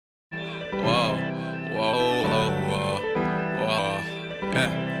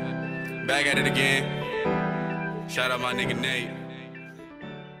at it again. Shout out my nigga Nate.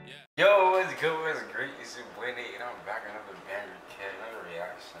 Yo, what's good? What's great? It's your boy Nate, and I'm back with another banger kid, another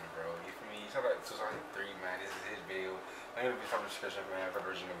reaction, bro. You feel me? You saw that 2003, man. This is his video. I'm gonna be from the description, man, for the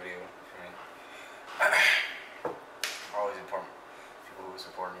original video. You feel me? Always important. People who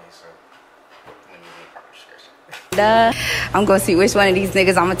support me, so let me be part of the description. I'm gonna see which one of these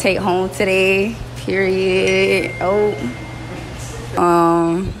niggas I'm gonna take home today. Period. Oh.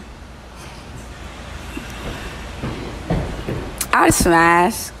 I'll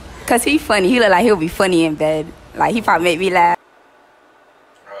smash. Cause he funny. He look like he'll be funny in bed. Like he probably make me laugh.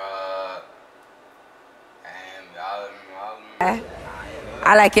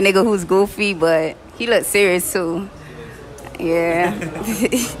 I like a nigga who's goofy, but he looks serious too. Yeah.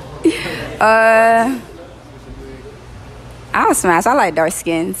 I'll smash. I like dark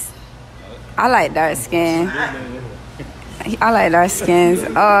skins. I like dark skin. I like dark skins.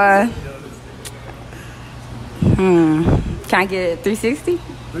 Can I get 360?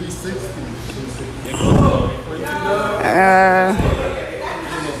 360.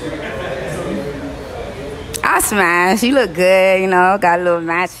 I smash. You look good, you know. Got a little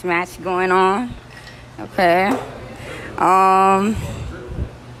match going on. Okay.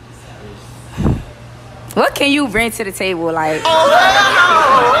 What can you bring to the table, like?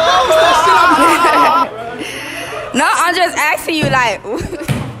 No, I'm just asking you, like.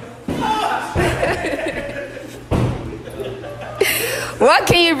 What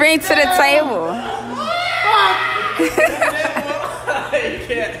can you bring to the table?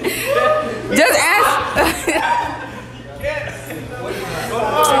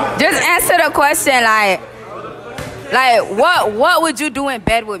 Just answer the question, like what would you do in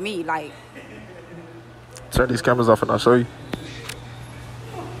bed with me, like? Turn these cameras off and I'll show you.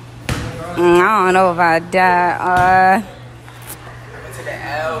 I don't know about that.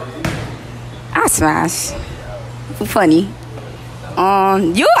 I smash. Funny.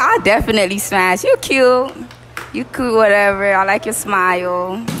 I definitely smash. You cute. You cool, whatever. I like your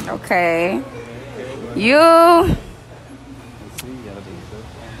smile. Okay.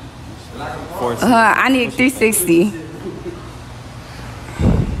 I need 360.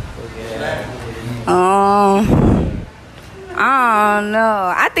 I don't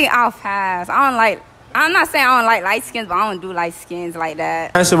know. I think I'll pass. I'm not saying I don't like light skins, but I don't do light skins like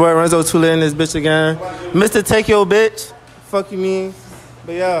that. That's your boy Renzo Tula in this bitch again. Mr. Take Your Bitch. Fuck you mean.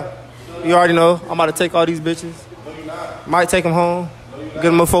 But yeah, you already know. I'm about to take all these bitches. Might take them home. Get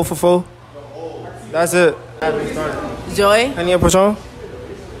them a 4 for 4. That's it. Joy. Any Patron?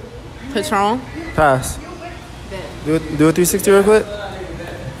 Patron. Pass. Do a 360 real quick.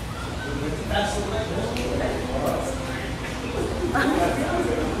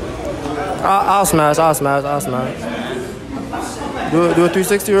 I'll smash. Do a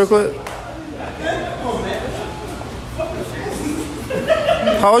 360 real quick.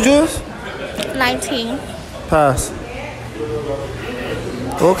 How old you is? 19. Pass.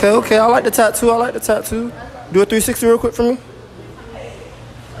 Okay. I like the tattoo. Do a 360 real quick for me.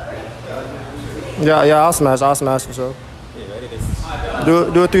 Yeah, I'll smash for sure.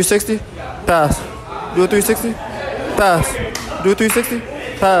 Do a 360. Pass. Do a 360. Pass. Do a 360.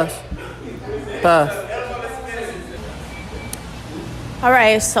 Pass. All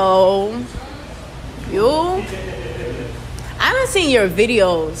right, so I haven't seen your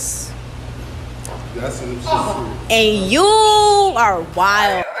videos. And you are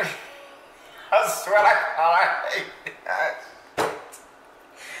wild. I swear I hate that.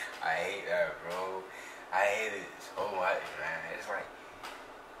 I hate that, bro. I hate it so much, man. It's like,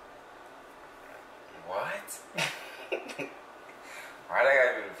 what? Why that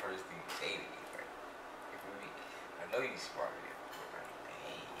gotta be the first thing you say to me? Like, I know you smart, but like,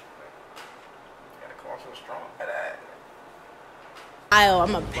 dang, you gotta come off so strong for that.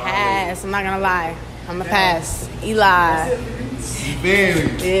 I'm a pass. I'm not gonna lie. I'm a pass. Eli.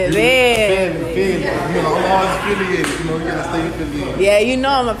 Very. Yeah, man. You know, I'm always affiliated. You know, you gotta stay affiliated. Yeah, you know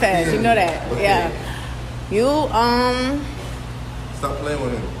I'm a pass. You know that. Yeah. You Stop playing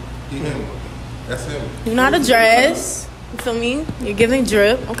with him. He him. That's him. You know how to dress. You feel me? You're giving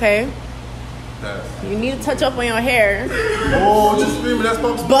drip. Okay. Pass. You need to touch up on your hair. Oh, just screaming. That's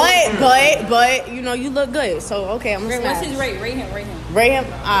Pops. But you know you look good. So okay, I'm gonna smash. What's his rate? Rate him. Rate him.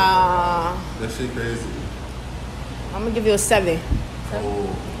 That shit crazy. I'm gonna give you a 7. Oh.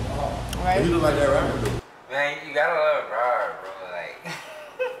 All right. You look like that rapper though. Man, you gotta love BROWARD, bro. Like,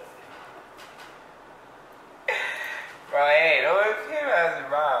 bro, hey, no one came as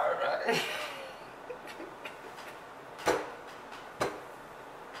BROWARD, right?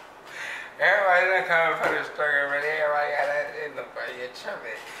 Everybody done come from the struggle, but everybody got that in the bro. You're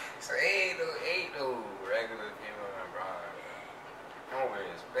tripping. So ain't no regular female in Broward. I'm wearing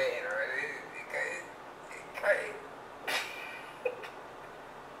this bed already. It crazy.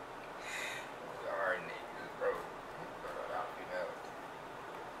 We are niggas, bro.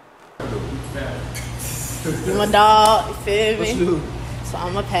 You my dog, you feel me? So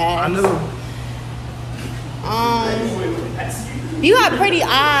I'm a pass. I knew. You got pretty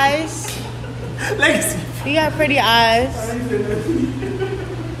eyes. Legacy. You got pretty eyes.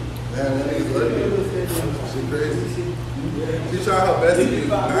 Man, that nigga's lucky. She crazy. She trying her best to be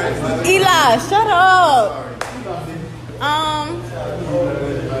nice. Eli, shut up.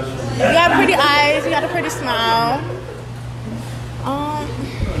 You got pretty eyes. You got a pretty smile.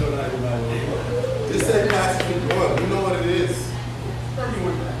 Just say pass me one. You know what it is.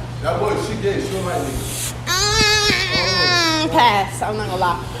 That boy, she gay. She don't like me. Pass. I'm not gonna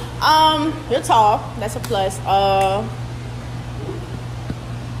lie. You're tall. That's a plus.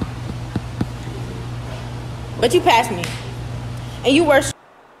 But you passed me, and you were.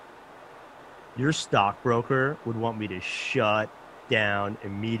 Your stockbroker would want me to shut down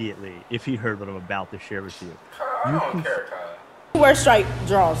immediately if he heard what I'm about to share with you. I don't care, Kyle. You wear striped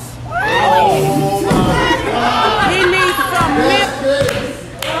draws. He needs some lip.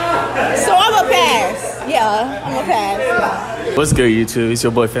 So I'm a pass. Yeah, I'm a pass. What's good, YouTube? It's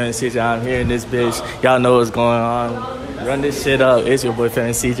your boy Fantasy CJ. I'm here in this bitch. Y'all know what's going on. Run this shit up. It's your boy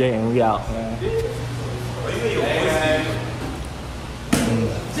Fantasy CJ, and we out, man.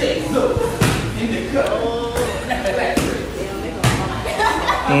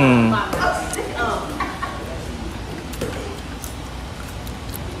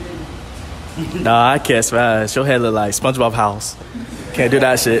 Nah, I can't smash. Your head look like SpongeBob house. Can't do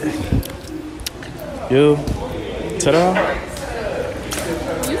that shit. You turn around.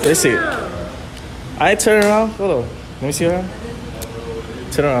 Let's see. I ain't turn around. Hold on. Let me see her.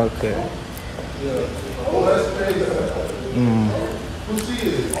 Turn around real quick.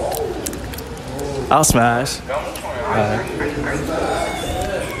 I'll smash.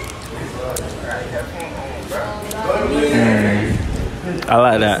 I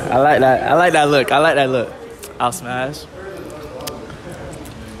like that. I like that. I like that look. I like that look. I'll smash.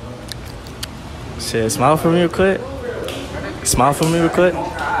 Shit, smile for me real quick. Smile for me real quick.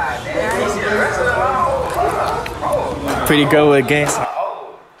 Pretty girl with gangsta. You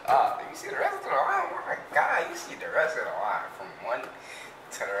see the rest of the line? Oh my God, you see the rest of the line from one to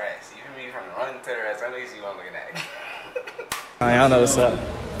the rest. You feel me? From one to the rest. I know you see what I'm looking at. Y'all know what's up.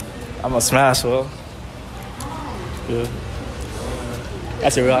 I'm a smash, well. Yeah.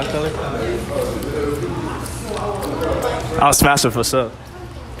 That's a real eye color? I'm a smasher for sure.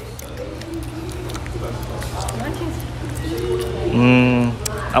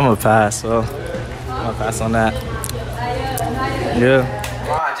 I'm a pass, so I'm gonna pass on that. Yeah. The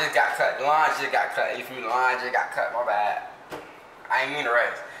line just got cut. The line just got cut. You feel me? The line just got cut. My bad. I ain't mean the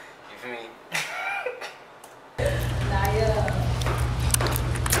rest. You feel me?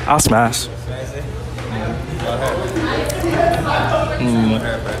 I'll smash.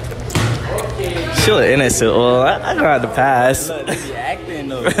 She look innocent. Well, I gonna have to pass. What is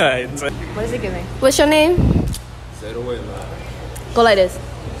it giving? What's your name? Say it away, man. Go like this.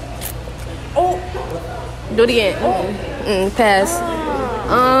 Oh. Do it again. Pass.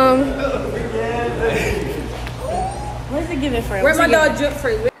 What is it giving for? Where's my dog drip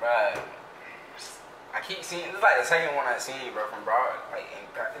free? Bruh. I keep seeing, it's like the second one I seen, bro, from Broad. Like,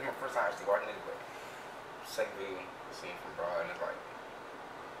 it's my first time actually watching this, but second video seen from Broad, and it's like,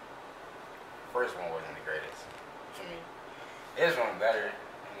 first one wasn't the greatest for me. This one better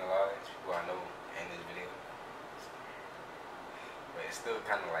than a lot of people I know in this video. But it's still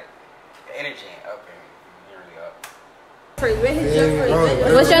kind of like, the energy ain't up and really up.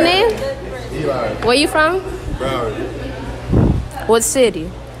 What's your name? Eli. Where you from? Broward. What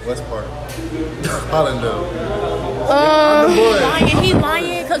city? West Park. Hollindale. Lying. He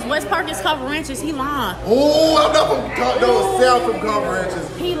lying because West Park is Cover Ranches. He lying. Oh, I'm not from south from Conferences.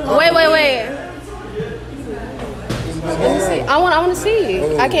 He lying. Wait. I want to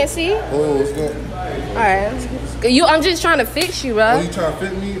see. I can't see. Oh, it's good. All right. I'm just trying to fix you, bro. Oh, you trying to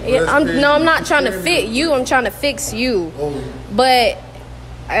fit me? Yeah, I'm not trying to fit you. I'm trying to fix you. Oh. But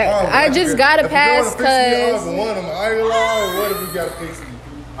I just gotta pass because. I ain't lying. What if we gotta fix me?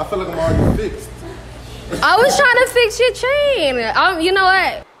 I feel like I'm already fixed. I was trying to fix your chain. You know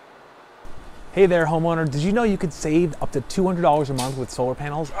what? Hey there, homeowner. Did you know you could save up to $200 a month with solar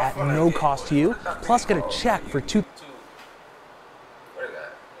panels at no cost to you? Plus, get a check for $2.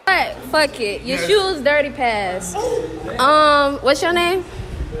 What? Fuck it. Your shoes dirty pass. What's your name?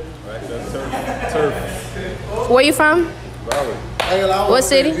 Turf. Where you from? Broward. What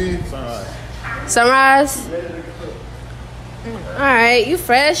city? Sunrise. All right, you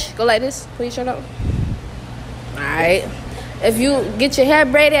fresh. Go like this. Put your shirt up. All right. If you get your hair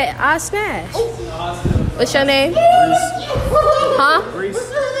braided, I'll smash. What's your name? Reese. Huh?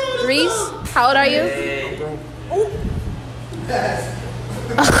 Reese. Reese. How old are you?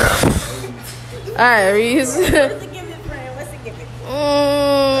 All right, Reese. What's the giving, friend? What's the giving?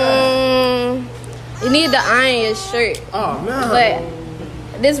 You need to iron your shirt. Oh man.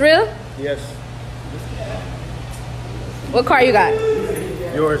 But this real? Yes. What car you got?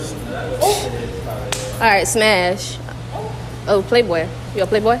 Yours. All right, smash. Oh, Playboy. You a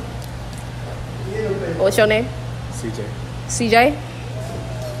Playboy? What's your name? CJ. CJ?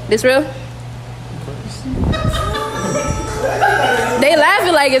 This real? They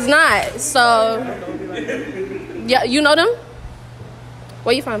laughing like it's not. So, yeah, you know them?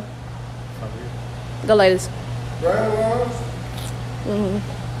 Where you from? Go ladies.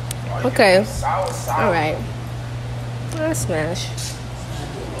 Okay. All right. I smash.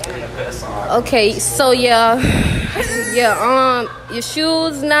 Okay, so yeah, your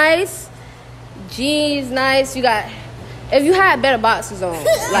shoes nice, jeans nice. You got, if you had better boxes on,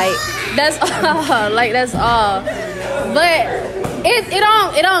 like that's all, like that's all. But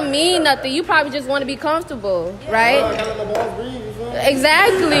it don't mean nothing. You probably just want to be comfortable, right?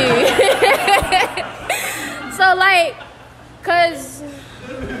 Exactly. So like, cause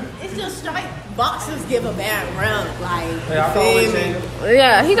It's just like boxes give a bad run. Like,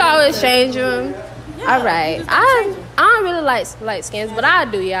 yeah, he can always change them. All right, I don't really like skins, but I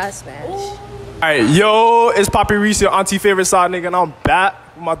do. Yeah, I smash. All right, yo, it's Poppy Reese, your auntie favorite side nigga, and I'm back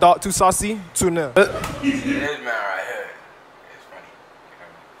with my dog, Too Saucy, Tune in. This man right here is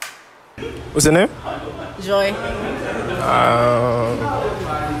funny. What's your name? Joy.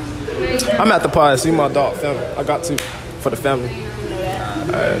 I'm at the pod, see my dog, family. I got to, for the family.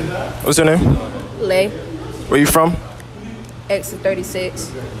 What's your name? Lay. Where you from? Exit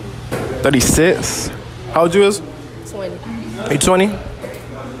 36. 36? How old you is? 20. Are you 20?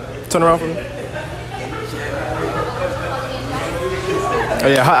 Turn around for me. Oh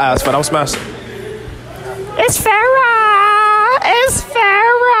yeah, hot ass, but I'm smashing. It's Farrah. It's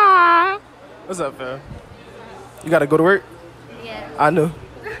Farrah. What's up, fam? You gotta go to work? Yeah. I knew.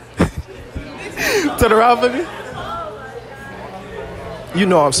 Turn around for me. You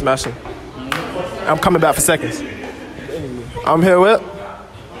know I'm smashing. I'm coming back for seconds. I'm here with?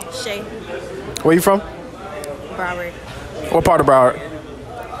 Shay. Where you from? Broward. What part of Broward?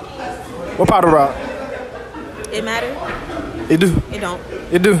 What part of Broward? It matter? It do. It don't.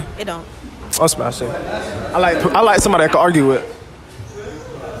 It do. It don't. I'm smashing. I like somebody I can argue with.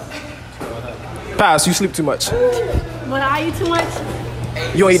 Pass, you sleep too much. But are you too much?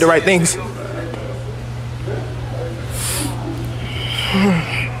 You don't eat the right things.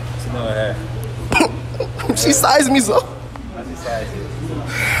 She sized me so.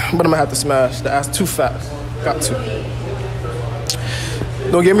 But I'm gonna have to smash. The ass too fat. Got to.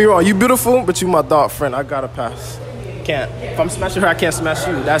 Don't get me wrong, you beautiful, but you my dog friend. I gotta pass. Can't. If I'm smashing her, I can't smash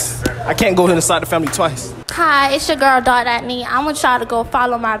you. I can't go inside the family twice. Hi, it's your girl Dot.Neat. I want y'all to go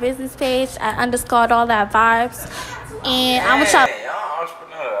follow my business page at _all_that_vibes. And I want y'all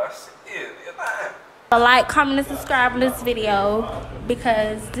to like, comment, and subscribe on this video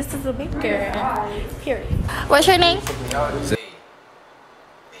because this is a big girl. Period. What's your name? I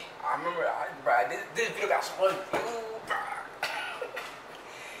remember, this video got so much views, bro.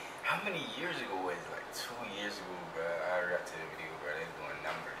 How many years ago was it? Like 2 years ago, bro. I reacted to the video, bro. They doing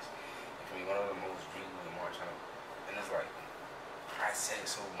numbers. It's one of the most views on my channel. And it's like, I said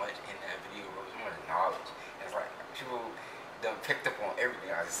so much in that video, bro. So much knowledge. And it's like, people done picked up on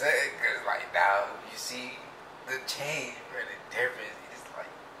everything I said. Cause like now, you see the change, bro, the difference. It's like,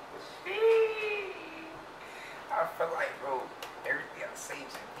 I feel like, bro, everything I say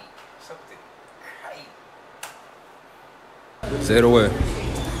should be something crazy. Say it away.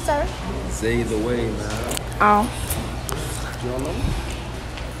 Sir? Say the way, man. Oh. You don't know me?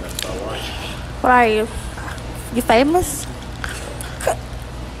 That's all right. What are you? You famous?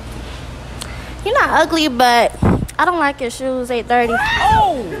 You're not ugly, but I don't like your shoes. 8:30.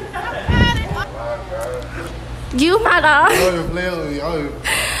 Oh! You my dog.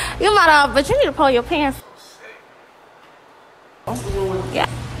 You my dog, but you need to pull your pants. Yeah.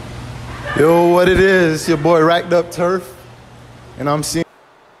 Yo, what it is? Your boy Racked Up Turf, and I'm seeing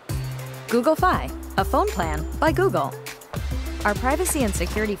Google Fi, a phone plan by Google. Our privacy and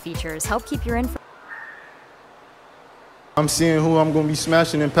security features help keep your info. I'm seeing who I'm gonna be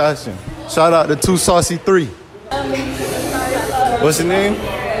smashing and passing. Shout out to 2 Saucy 3. What's your name?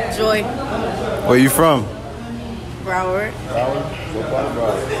 Joy. Where you from? Broward. Broward? What part of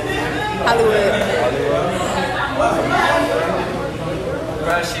Broward? Hollywood.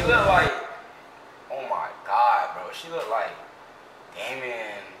 Bro, she look like, oh my God, bro. She look like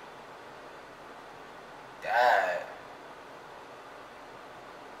Damien dad.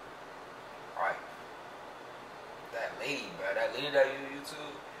 Like, that lady, bro. That lady that you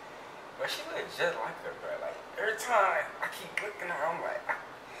YouTube, bro, she look just like her, bro. Like, every time I keep looking at her, I'm like,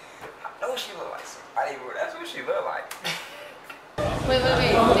 I know she look like somebody, bro. That's what she look like. Wait.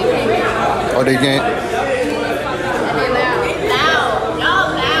 Oh, they can't? Loud.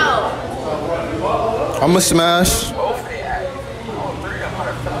 Y'all loud. I'm a smash.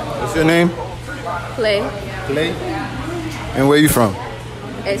 What's your name? Play. Clay. And where you from?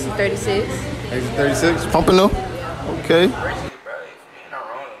 Exit 36. Exit 36? Pompano? Okay.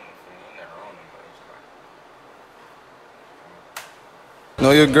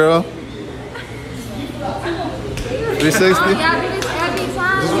 Know your girl? 360? Y'all do this every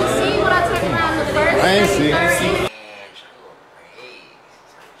time. You see what I turn around the first? I ain't see.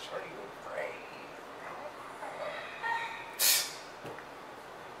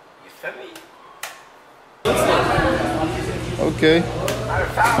 You feel me? Okay.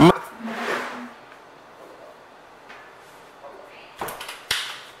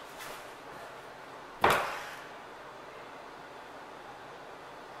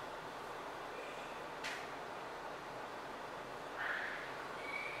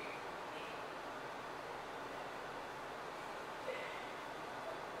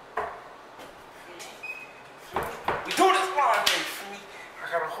 We do this long, you feel me? I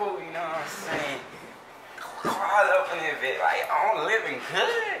got a whole, you know what I'm saying? Crawl up in it, bit like I'm living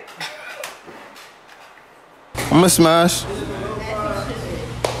good. I'm a smash.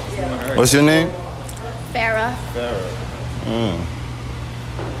 What's your name? Farrah.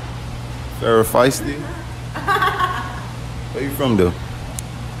 Farrah Feisty? Where you from, though?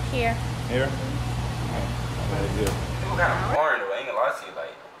 Here. Here? People kind of boring though, I ain't gonna lie to you,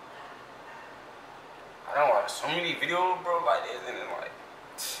 like I don't watch so many videos, bro, like this, and then like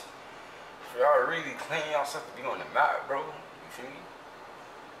for y'all really clean yourself to be on the map, bro. You feel me?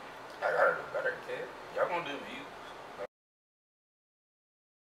 I gotta do better, kid. Y'all gonna do views.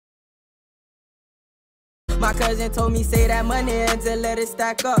 My cousin told me say that money and to let it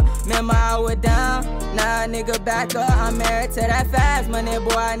stack up. Remember I was down, now nigga back up. I'm married to that fast money,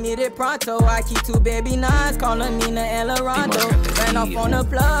 boy, I need it pronto. I keep 2 baby nines, call her Nina and Larondo. Ran off on the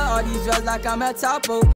plug, all these drugs like I'm a topo.